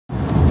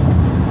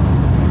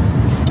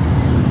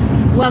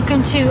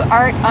Welcome to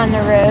Art on the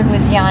Road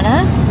with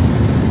Yana.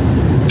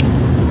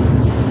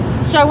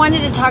 So I wanted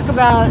to talk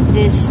about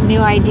this new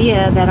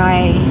idea that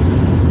I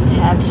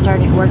have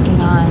started working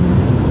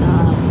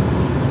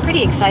on.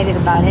 Pretty excited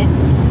about it.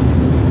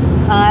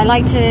 I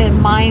like to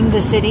mine the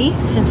city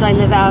since I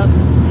live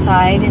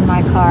outside in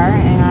my car,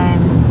 and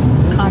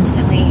I'm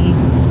constantly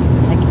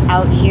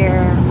out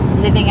here,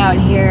 living out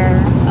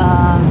here,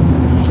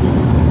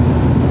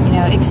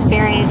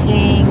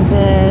 experiencing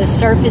the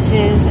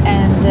surfaces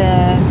and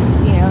the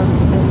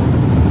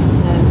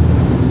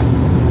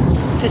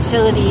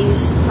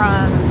facilities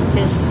from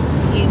this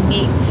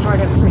unique sort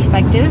of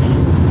perspective.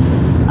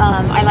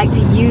 I like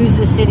to use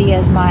the city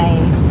as my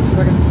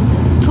sort of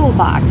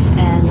toolbox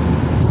and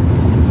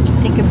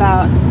think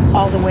about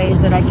all the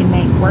ways that I can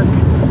make work,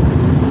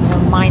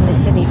 mine the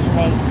city to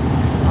make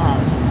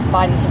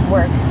bodies of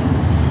work.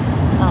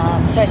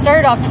 So I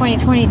started off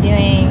 2020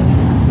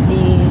 doing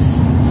these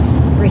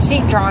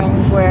receipt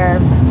drawings where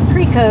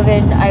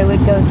pre-COVID I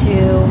would go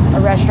to a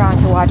restaurant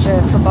to watch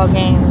a football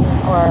game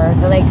or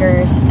the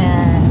Lakers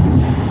and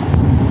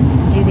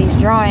do these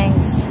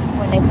drawings.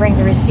 When they bring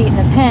the receipt and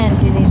the pen,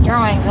 do these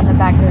drawings on the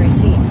back of the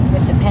receipt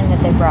with the pen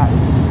that they brought.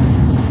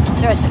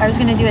 So I was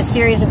going to do a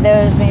series of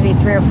those, maybe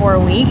 3 or 4 a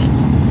week.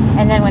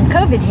 And then when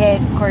COVID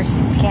hit, of course,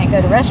 you can't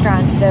go to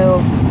restaurants,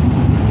 so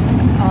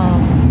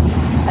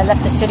I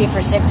left the city for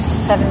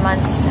 6-7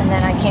 months, and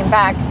then I came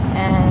back,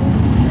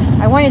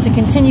 and I wanted to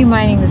continue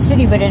mining the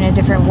city, but in a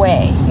different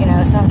way,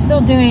 So I'm still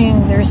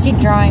doing the receipt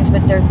drawings,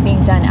 but they're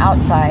being done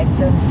outside.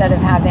 So instead of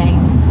having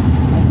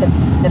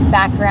the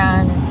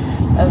background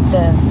of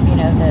the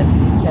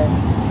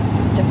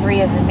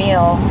debris of the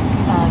meal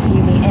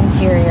be the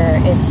interior,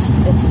 it's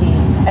the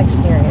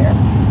exterior.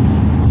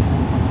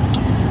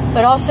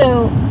 But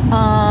also,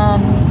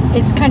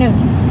 it's kind of,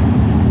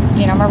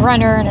 I'm a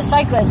runner and a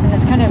cyclist, and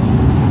it's kind of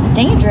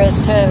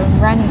dangerous to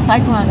run and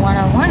cycle on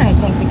one-on-one, I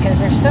think, because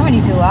there's so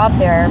many people out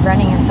there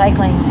running and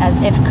cycling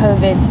as if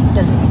COVID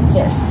doesn't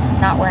exist,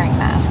 not wearing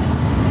masks.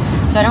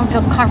 So I don't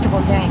feel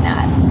comfortable doing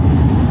that.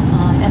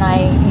 And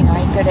I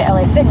go to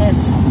LA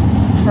Fitness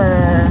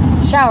for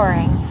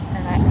showering,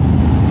 and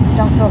I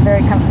don't feel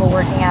very comfortable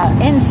working out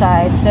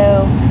inside.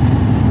 So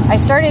I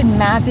started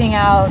mapping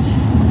out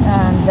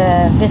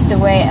the Vista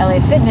Way LA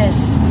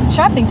Fitness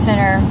shopping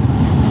center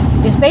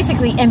is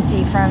basically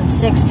empty from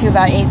 6 to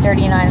about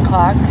 8:30, 9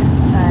 o'clock.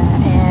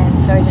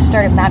 And so I just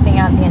started mapping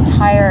out the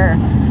entire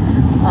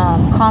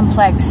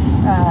complex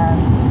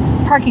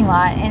parking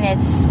lot. And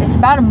it's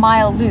about a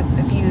mile loop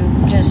if you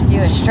just do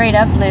a straight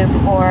up loop,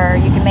 or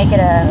you can make it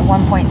a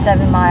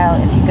 1.7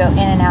 mile if you go in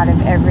and out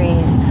of every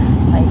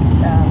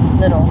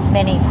little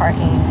mini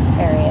parking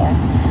area.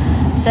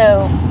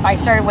 So I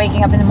started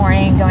waking up in the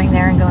morning, going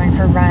there and going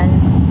for a run,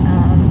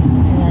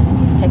 and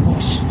then taking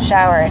a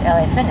shower at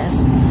LA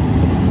Fitness.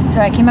 So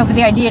I came up with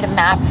the idea to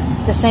map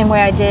the same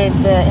way I did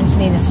the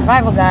Encinitas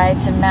Survival Guide,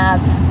 to map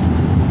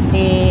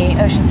the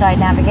Oceanside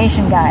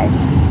Navigation Guide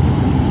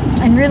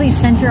and really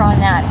center on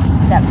that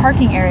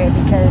parking area,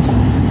 because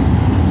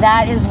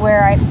that is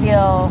where I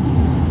feel,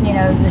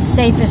 the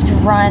safest to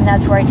run.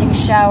 That's where I take a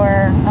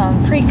shower.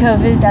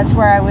 Pre-COVID, that's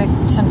where I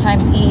would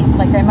sometimes eat.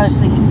 I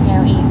mostly,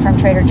 eat from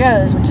Trader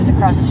Joe's, which is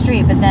across the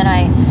street. But then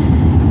I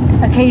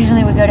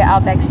occasionally would go to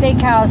Outback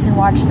Steakhouse and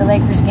watch the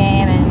Lakers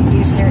game and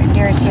do a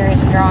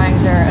series of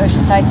drawings, or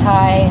Oceanside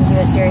Thai and do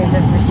a series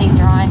of receipt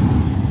drawings.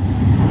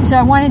 So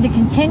I wanted to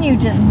continue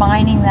just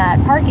mining that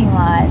parking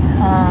lot.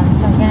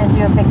 So I'm going to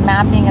do a big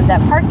mapping of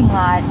that parking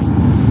lot.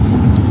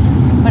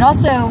 But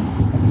also,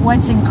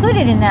 what's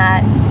included in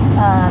that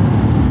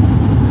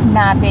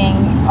mapping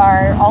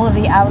are all of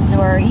the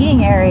outdoor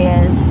eating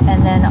areas,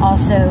 and then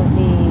also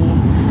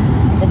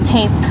the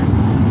tape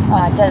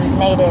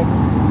designated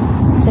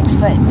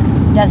 6-foot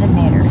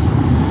designators.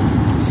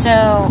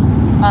 So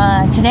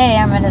today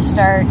I'm going to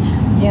start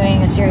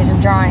doing a series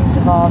of drawings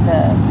of all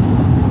the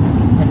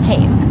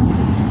tape,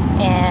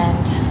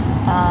 and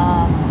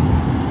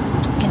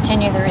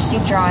continue the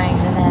receipt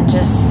drawings, and then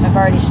I've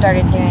already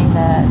started doing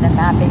the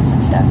mappings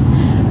and stuff.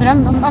 But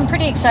I'm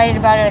pretty excited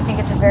about it. I think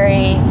it's a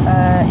very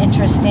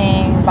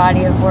interesting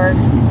body of work,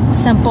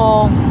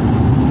 simple,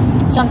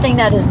 something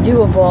that is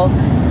doable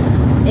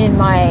in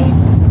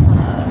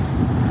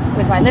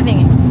with my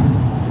living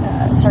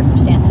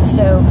circumstances.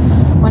 So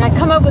when I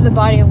come up with a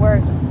body of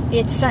work,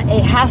 it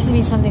has to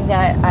be something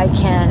that I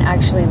can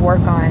actually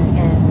work on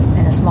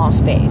in a small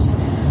space,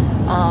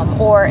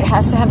 or it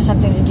has to have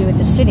something to do with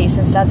the city,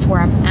 since that's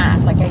where I'm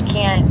at. I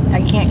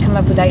can't come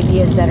up with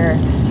ideas that are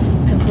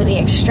completely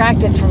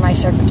extracted from my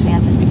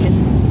circumstances,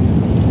 because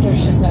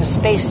there's just no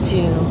space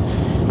to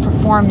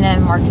perform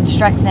them or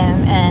construct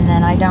them, and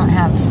then I don't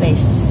have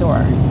space to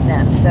store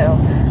them. So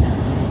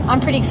I'm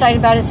pretty excited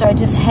about it. So I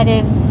just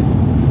headed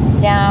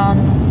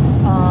down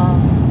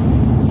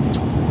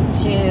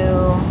to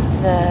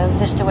the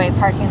Vista Way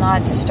parking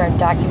lot to start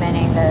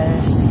documenting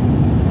those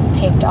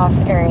taped off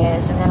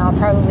areas, and then I'll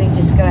probably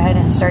just go ahead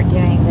and start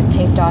doing the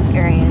taped off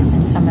areas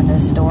in some of the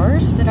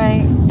stores that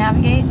I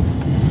navigate.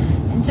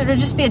 And so it'll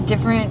just be a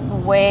different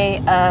way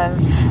of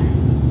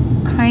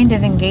kind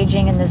of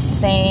engaging in the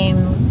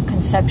same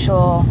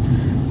conceptual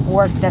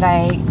work that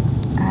I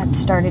had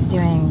started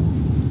doing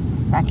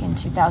back in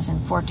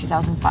 2004,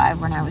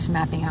 2005, when I was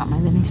mapping out my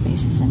living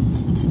spaces in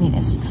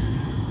Encinitas.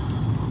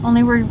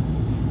 Only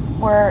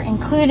we're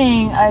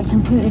including a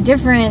completely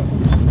different,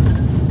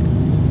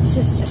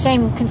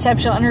 same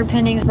conceptual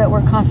underpinnings, but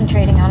we're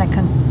concentrating on a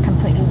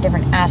completely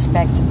different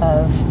aspect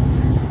of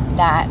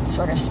that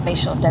sort of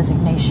spatial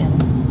designation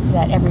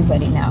that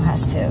everybody now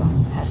has to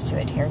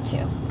adhere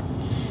to.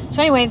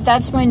 So anyway,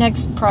 that's my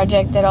next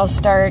project that I'll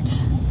start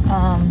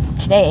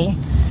today,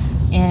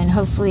 and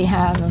hopefully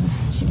have a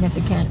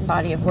significant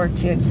body of work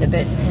to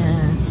exhibit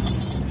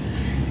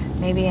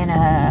maybe in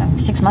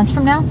 6 months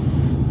from now.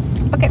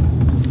 Okay.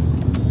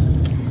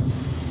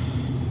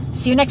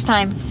 See you next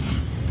time.